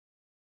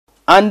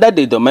Under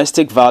the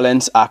Domestic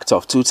Violence Act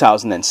of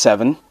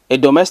 2007, a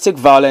domestic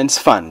violence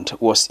fund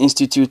was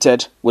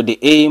instituted with the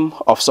aim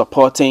of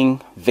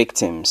supporting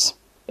victims.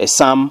 A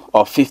sum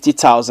of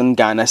 50,000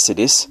 Ghana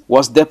cedis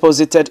was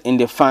deposited in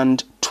the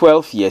fund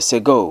 12 years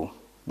ago.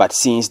 But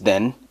since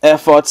then,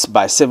 efforts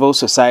by civil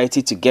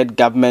society to get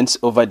governments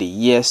over the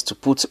years to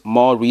put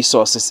more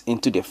resources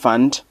into the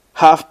fund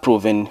have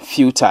proven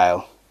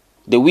futile.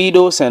 The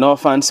Widows and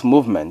Orphans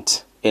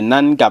Movement, a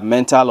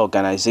non-governmental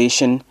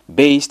organization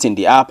based in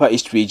the Upper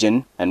East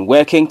region and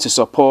working to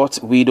support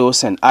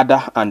widows and other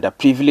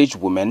underprivileged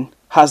women,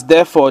 has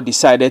therefore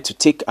decided to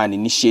take an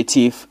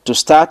initiative to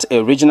start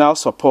a regional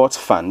support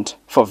fund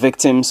for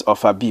victims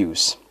of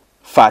abuse.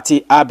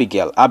 Fati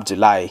Abigail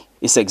Abdullahi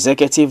is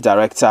Executive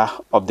Director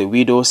of the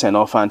Widows and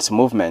Orphans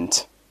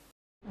Movement.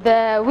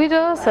 The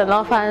Widows and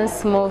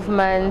Orphans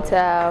Movement,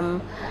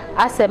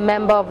 as a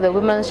member of the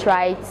Women's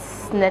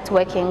Rights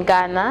Network in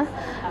Ghana,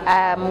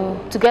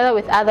 together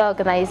with other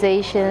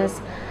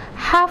organizations,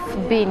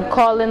 have been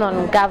calling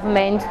on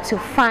government to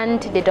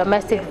fund the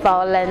domestic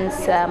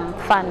violence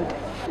fund.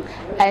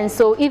 And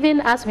so even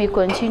as we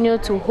continue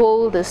to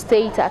hold the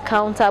state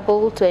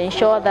accountable to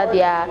ensure that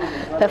they are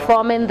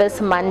performing this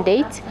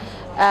mandate,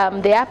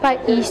 the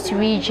Upper East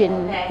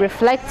region,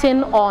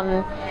 reflecting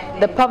on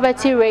the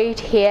poverty rate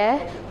here,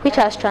 which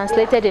has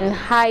translated in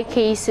high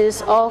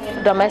cases of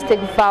domestic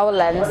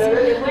violence,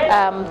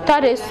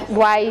 thought it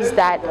wise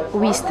that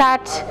we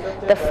start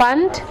the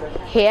fund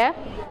here.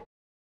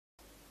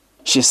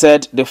 She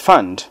said the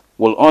fund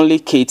will only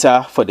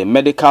cater for the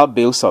medical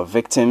bills of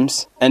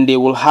victims, and they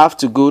will have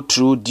to go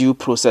through due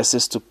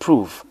processes to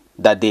prove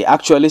that they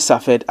actually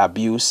suffered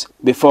abuse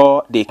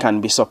before they can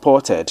be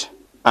supported.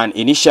 An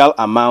initial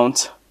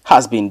amount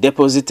has been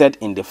deposited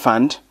in the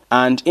fund,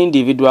 and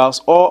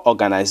individuals or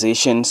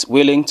organizations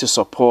willing to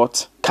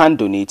support can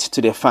donate to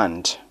the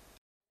fund.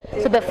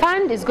 So the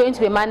fund is going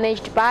to be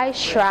managed by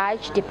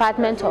SHRAJ,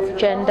 Department of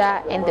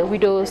Gender, and the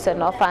Widows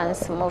and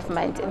Orphans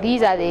Movement.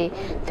 These are the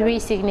three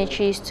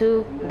signatories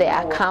to the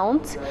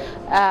account.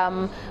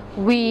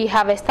 We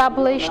have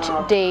established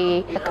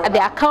the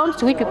account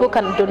to which people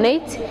can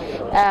donate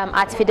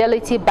at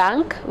Fidelity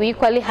Bank. We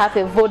equally have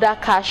a Voda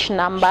Cash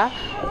number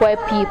where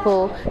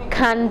people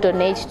can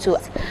donate to.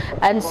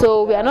 And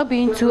so we are not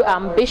being too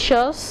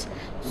ambitious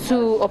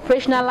to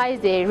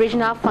operationalize the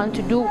regional fund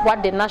to do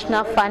what the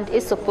national fund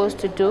is supposed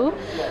to do,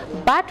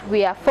 but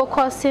we are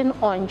focusing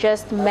on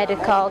just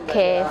medical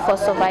care for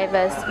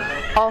survivors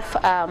of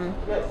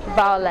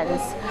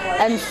violence.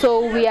 And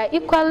so we are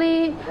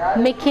equally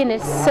making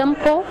it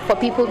simple for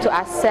people to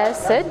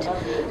access it.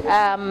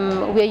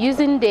 We are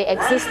using the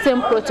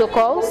existing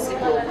protocols,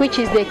 which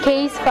is the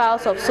case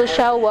files of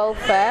social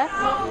welfare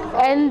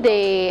and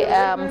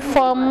the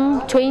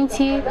Form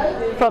 20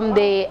 from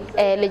the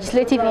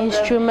legislative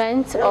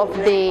instrument of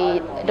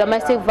the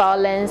domestic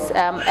violence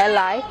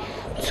LI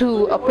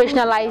to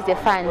operationalize the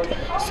fund.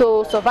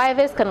 So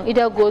survivors can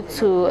either go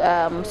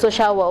to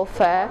social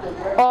welfare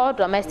or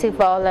domestic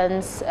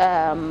violence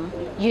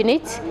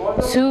unit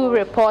to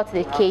report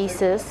the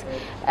cases.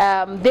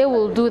 They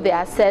will do the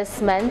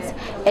assessment,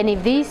 and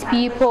if these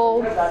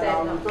people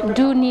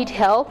do need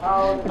help,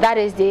 that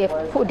is they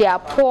are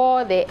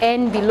poor, they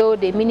earn below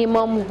the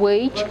minimum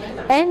wage,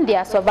 and they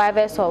are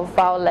survivors of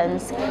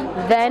violence,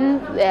 then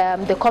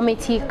the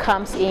committee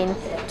comes in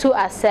to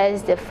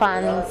assess the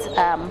funds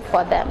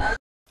for them.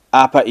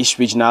 Upper East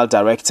Regional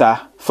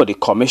Director for the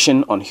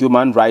Commission on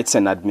Human Rights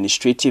and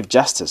Administrative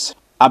Justice,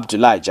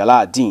 Abdullahi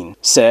Jalaluddin,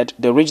 said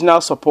the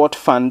Regional Support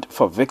Fund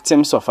for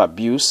Victims of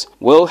Abuse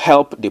will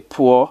help the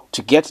poor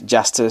to get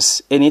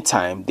justice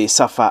anytime they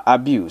suffer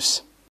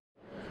abuse.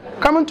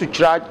 Coming to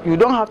church, you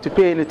don't have to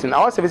pay anything.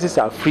 Our services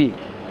are free.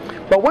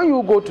 But when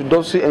you go to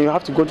Dosu and you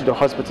have to go to the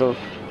hospital,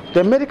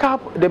 the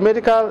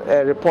medical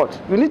report,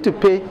 you need to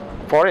pay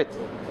for it.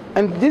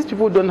 And these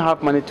people don't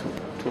have money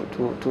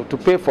to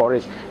pay for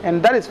it,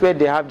 and that is where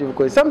they have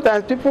difficulty.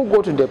 Sometimes people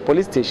go to the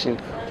police station.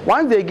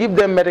 Once they give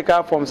them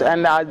medical forms,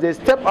 and as they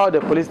step out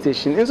of the police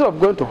station, instead of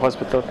going to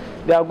hospital,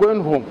 they are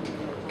going home,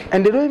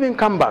 and they don't even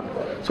come back.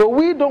 So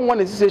we don't want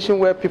a situation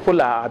where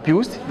people are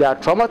abused, they are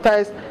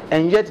traumatized,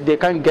 and yet they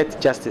can't get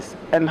justice.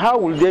 And how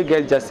will they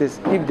get justice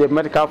if the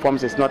medical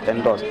forms is not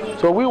endorsed?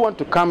 So we want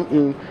to come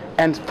in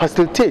and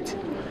facilitate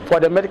for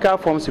the medical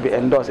forms to be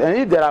endorsed, and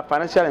if there are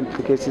financial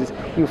implications,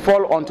 we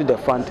fall onto the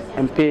fund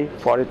and pay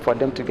for it for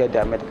them to get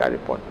their medical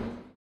report.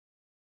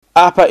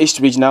 Upper East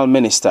Regional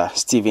Minister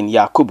Stephen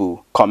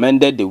Yakubu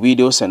commended the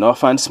Widows and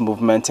Orphans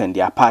Movement and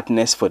their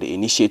partners for the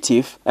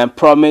initiative and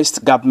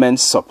promised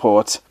government's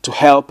support to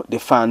help the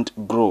fund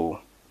grow.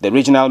 The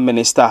regional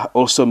minister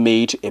also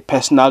made a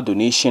personal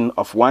donation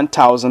of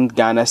 1,000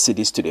 Ghana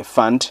cedis to the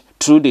fund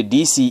through the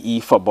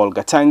DCE for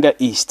Bolgatanga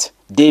East,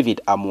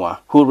 David Amwa,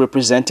 who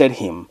represented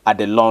him at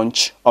the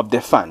launch of the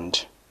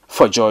fund.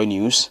 For Joy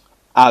News,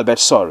 Albert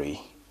Sori,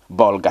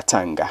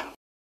 Bolgatanga.